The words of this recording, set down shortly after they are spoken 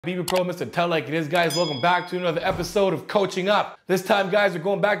BB Pro, Mr. Tell Like It Is, guys. Welcome back to another episode of Coaching Up. This time, guys, we're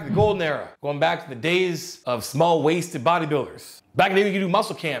going back to the golden era. Going back to the days of small-waisted bodybuilders. Back in the day, we could do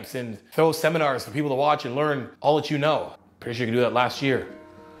muscle camps and throw seminars for people to watch and learn all that you know. Pretty sure you could do that last year.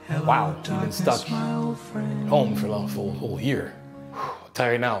 Hello, wow, you've been stuck home for a whole year. I'll tell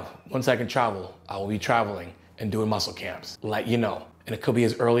you right now, once I can travel, I will be traveling and doing muscle camps. Let you know. And it could be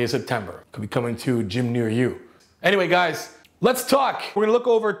as early as September. It could be coming to a gym near you. Anyway, guys, let's talk. We're gonna look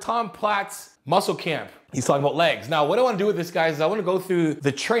over Tom Platz muscle camp. He's talking about legs. Now, what I wanna do with this, guys, is I wanna go through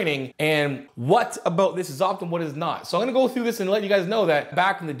the training and what about this is often, what is not. So I'm gonna go through this and let you guys know that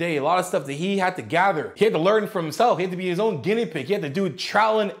back in the day, a lot of stuff that he had to gather, he had to learn for himself. He had to be his own guinea pig. He had to do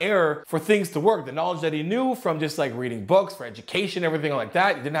trial and error for things to work. The knowledge that he knew from just like reading books for education, everything like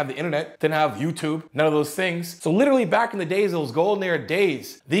that. He didn't have the internet, didn't have YouTube, none of those things. So literally back in the days, those golden era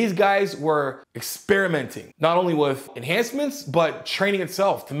days, these guys were experimenting, not only with enhancements, but training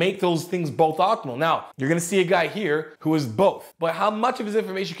itself to make those things both optimal. Now, you're gonna see a guy here who is both, but how much of his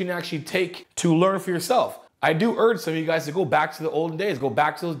information can you actually take to learn for yourself? I do urge some of you guys to go back to the olden days, go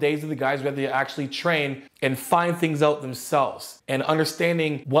back to those days of the guys who had to actually train and find things out themselves and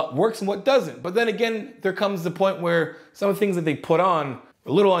understanding what works and what doesn't. But then again, there comes the point where some of the things that they put on are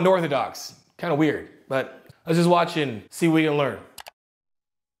a little unorthodox, kind of weird, but let's just watch and see what we can learn.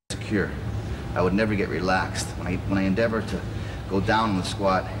 Secure. I would never get relaxed. When I endeavor to go down in the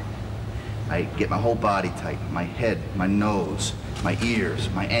squat, I get my whole body tight, my head, my nose, my ears,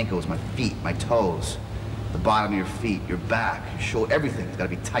 my ankles, my feet, my toes, the bottom of your feet, your back, your shoulder, everything's gotta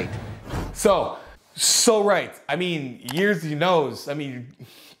be tight. So right. I mean, ears to your nose, I mean,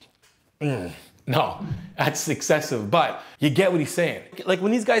 no, that's excessive, but you get what he's saying. Like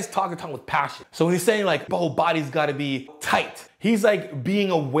when these guys talk with passion. So when he's saying like, the whole body's gotta be tight, he's like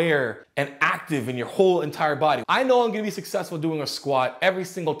being aware and active in your whole entire body. I know I'm gonna be successful doing a squat every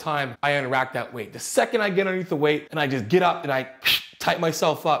single time I interact that weight. The second I get underneath the weight and I just get up and I tighten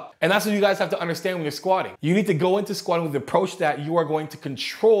myself up. And that's what you guys have to understand when you're squatting. You need to go into squatting with the approach that you are going to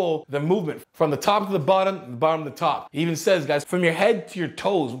control the movement from the top to the bottom to the top. He even says, guys, from your head to your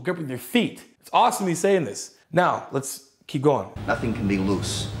toes, grip with your feet. It's awesome he's saying this. Now, let's keep going. Nothing can be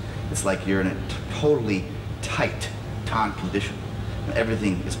loose. It's like you're in a totally tight, taut condition. And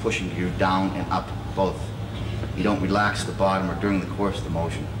everything is pushing you down and up both. You don't relax the bottom or during the course of the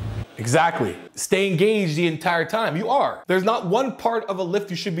motion. Exactly. Stay engaged the entire time. You are. There's not one part of a lift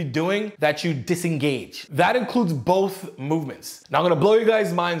you should be doing that you disengage. That includes both movements. Now I'm gonna blow you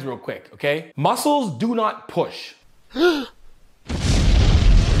guys' minds real quick, okay? Muscles do not push. They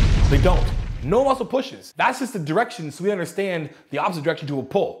don't. No muscle pushes. That's just the direction, so we understand the opposite direction to a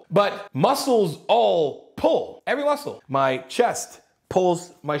pull. But muscles all pull. Every muscle. My chest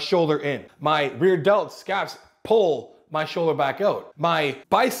pulls my shoulder in. My rear delts, scaps pull my shoulder back out. My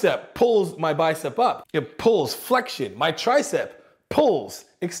bicep pulls my bicep up. It pulls flexion. My tricep pulls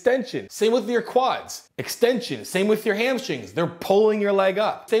extension. Same with your quads, extension. Same with your hamstrings. They're pulling your leg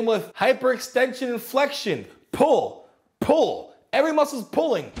up. Same with hyperextension and flexion. Pull, pull. Every muscle's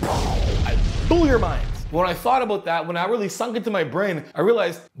pulling. I blew your minds. When I thought about that, when I really sunk into my brain, I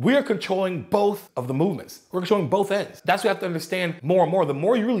realized we are controlling both of the movements. We're controlling both ends. That's what you have to understand more and more. The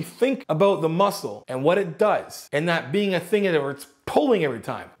more you really think about the muscle and what it does, and that being a thing that it's pulling every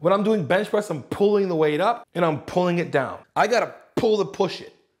time. When I'm doing bench press, I'm pulling the weight up and I'm pulling it down. I gotta pull to push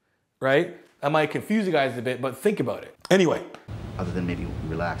it, right? That might confuse you guys a bit, but think about it. Anyway. Other than maybe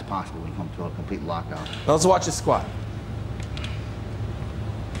relax possibly when you come to a complete lockout. Now let's watch this squat.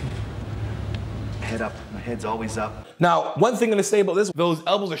 Head up, my head's always up. Now, one thing I'm gonna say about this, those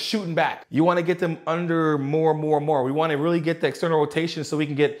elbows are shooting back. You wanna get them under more. We wanna really get the external rotation so we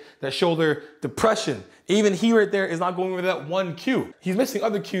can get that shoulder depression. Even he right there is not going over that one cue. He's missing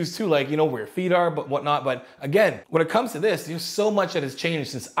other cues too, like, you know, where your feet are, but whatnot. But again, when it comes to this, there's so much that has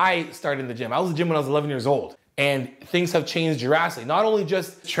changed since I started in the gym. I was in the gym when I was 11 years old. And things have changed drastically. Not only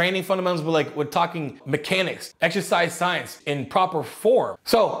just training fundamentals, but like we're talking mechanics, exercise science in proper form.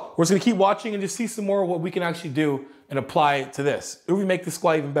 So we're just gonna keep watching and just see some more of what we can actually do and apply to this. It would make the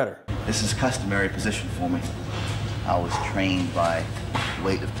squat even better. This is customary position for me. I was trained by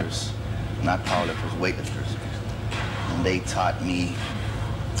weightlifters, not powerlifters, weightlifters. And they taught me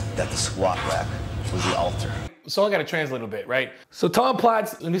that the squat rack was the altar. So I gotta translate a bit, right? So Tom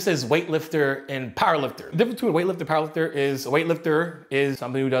Platz, when he says weightlifter and powerlifter, the difference between a weightlifter and powerlifter is a weightlifter is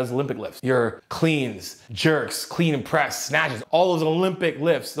somebody who does Olympic lifts. Your cleans, jerks, clean and press, snatches, all those Olympic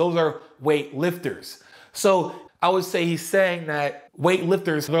lifts, those are weightlifters. So I would say he's saying that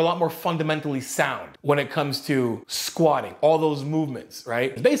weightlifters, they're a lot more fundamentally sound when it comes to squatting, all those movements,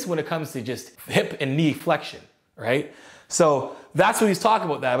 right? Basically when it comes to just hip and knee flexion, right? So that's what he's talking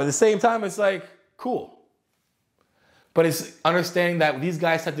about that. But at the same time, it's like, cool. But it's understanding that these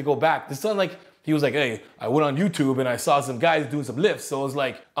guys have to go back. It's not like he was like, hey, I went on YouTube and I saw some guys doing some lifts, so I was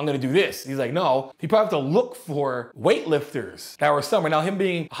like, I'm gonna do this. He's like, no, he probably have to look for weightlifters that were somewhere. Now, him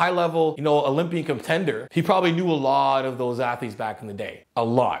being a high level, you know, Olympian contender, he probably knew a lot of those athletes back in the day. A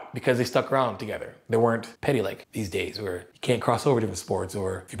lot, because they stuck around together. They weren't petty like these days where you can't cross over different sports,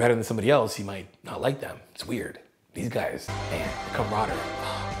 or if you're better than somebody else, you might not like them. It's weird. These guys, man, camaraderie.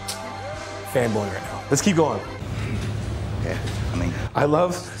 Fanboying right now. Let's keep going. Yeah, I mean, I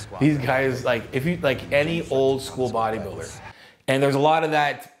love these guys, like, if you, like any old school bodybuilder, and there's a lot of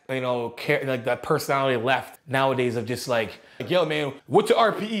that, you know, like that personality left nowadays of just like, yo, man, what's your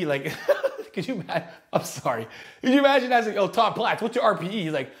RPE? Like, could you imagine, I'm sorry. Could you imagine asking, yo, Tom Platz, what's your RPE?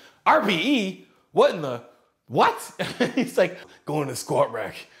 He's like, RPE? What in the, what? He's like, going to the squat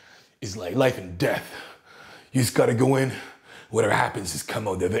rack is like life and death. You just gotta go in, whatever happens, just come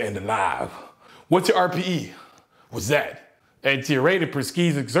out the other end alive. What's your RPE? What's that? And you're rated per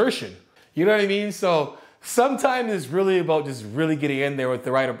skis exertion. You know what I mean? So sometimes it's really about just really getting in there with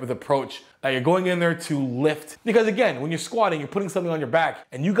the right approach. You're going in there to lift. Because again, when you're squatting, you're putting something on your back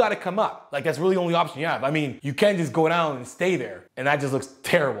and you gotta come up. Like, that's really the only option you have. I mean, you can't just go down and stay there. And that just looks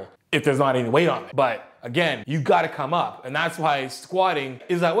terrible if there's not any weight on it. But again, you gotta come up. And that's why squatting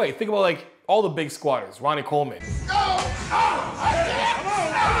is that way. Think about like all the big squatters, Ronnie Coleman.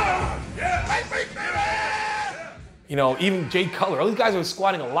 You know, even Jade Cutler, all these guys are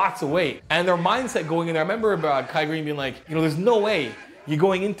squatting lots of weight. And their mindset going in there, I remember about Kai Green being like, you know, there's no way you're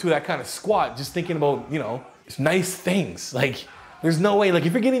going into that kind of squat just thinking about, you know, nice things. Like, there's no way, like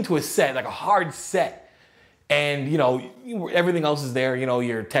if you're getting into a set, like a hard set, and you know, everything else is there, you know,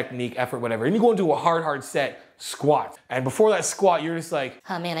 your technique, effort, whatever, and you go into a hard set, squat. And before that squat, you're just like,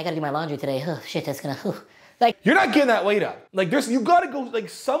 oh man, I gotta do my laundry today. Oh shit, that's gonna, like. You're not getting that weight up. Like you gotta go, like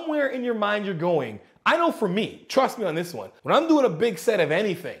somewhere in your mind you're going, I know for me, trust me on this one, when I'm doing a big set of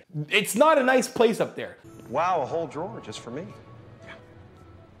anything, it's not a nice place up there. Wow, a whole drawer just for me.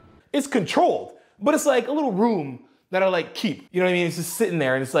 It's controlled, but it's like a little room that I like keep. You know what I mean? It's just sitting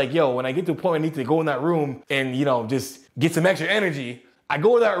there and it's like, yo, when I get to a point I need to go in that room and, you know, just get some extra energy, I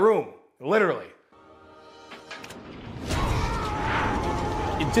go to that room, literally.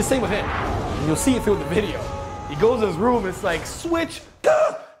 It's just same with him. And you'll see it through the video. He goes to his room, it's like, switch,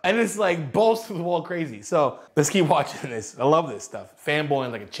 and it's like balls to the wall crazy. So let's keep watching this. I love this stuff.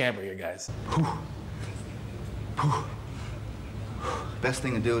 Fanboying like a champ here, guys. Best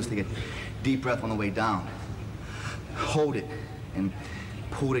thing to do is to get deep breath on the way down. Hold it and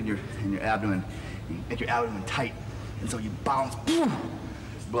pull it in your abdomen. Make your abdomen tight. And so you bounce,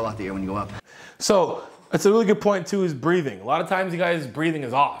 blow out the air when you go up. So that's a really good point too, is breathing. A lot of times you guys, breathing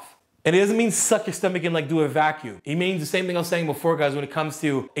is off. And it doesn't mean suck your stomach in like do a vacuum. It means the same thing I was saying before, guys, when it comes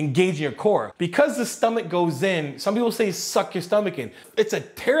to engaging your core. Because the stomach goes in, some people say suck your stomach in. It's a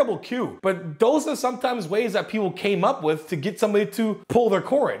terrible cue, but those are sometimes ways that people came up with to get somebody to pull their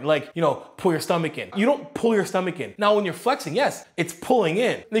core in. Like, you know, pull your stomach in. You don't pull your stomach in. Now, when you're flexing, yes, it's pulling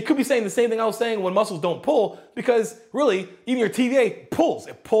in. They could be saying the same thing I was saying when muscles don't pull, because really, even your TVA pulls.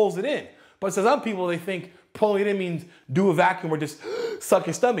 It pulls it in. But to some people, they think pulling it in means do a vacuum or just suck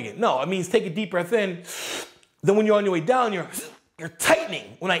your stomach in. No, it means take a deep breath in. Then when you're on your way down, you're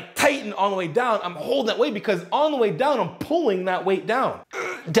tightening. When I tighten on the way down, I'm holding that weight because on the way down, I'm pulling that weight down.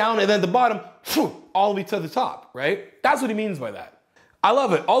 Down and then the bottom, all the way to the top, right? That's what he means by that. I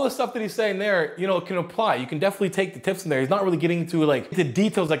love it. All the stuff that he's saying there, you know, can apply. You can definitely take the tips in there. He's not really getting into like the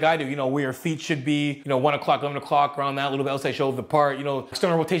details like I do, you know, where your feet should be, you know, 1 o'clock, 11 o'clock, around that, a little bit outside shoulder apart, you know,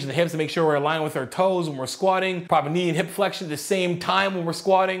 external rotation of the hips to make sure we're aligned with our toes when we're squatting, proper knee and hip flexion at the same time when we're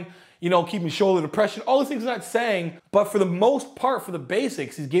squatting, you know, keeping shoulder depression, all these things he's not saying, but for the most part, for the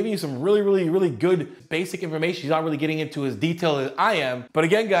basics, he's giving you some really good basic information. He's not really getting into as detailed as I am. But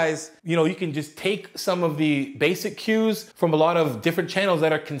again, guys, you know, you can just take some of the basic cues from a lot of different channels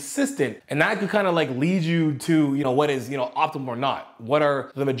that are consistent, and that can kind of like lead you to, you know, what is, you know, optimal or not. What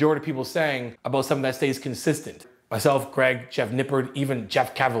are the majority of people saying about something that stays consistent? Myself, Greg, Jeff Nippard, even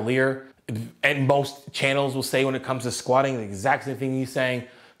Jeff Cavalier, and most channels will say when it comes to squatting, the exact same thing he's saying,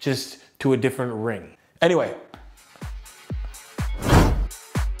 just to a different ring. Anyway,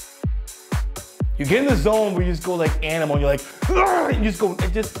 you get in the zone where you just go like animal, and you're like, and you just go,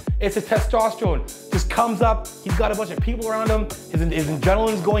 it's a testosterone, just comes up, he's got a bunch of people around him, his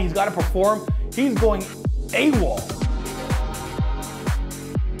adrenaline's going, he's gotta perform, he's going AWOL.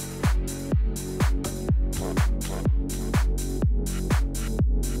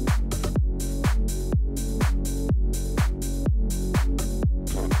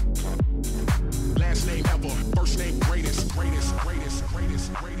 Last name ever, first name greatest.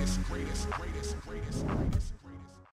 greatest, greatest, greatest, greatest.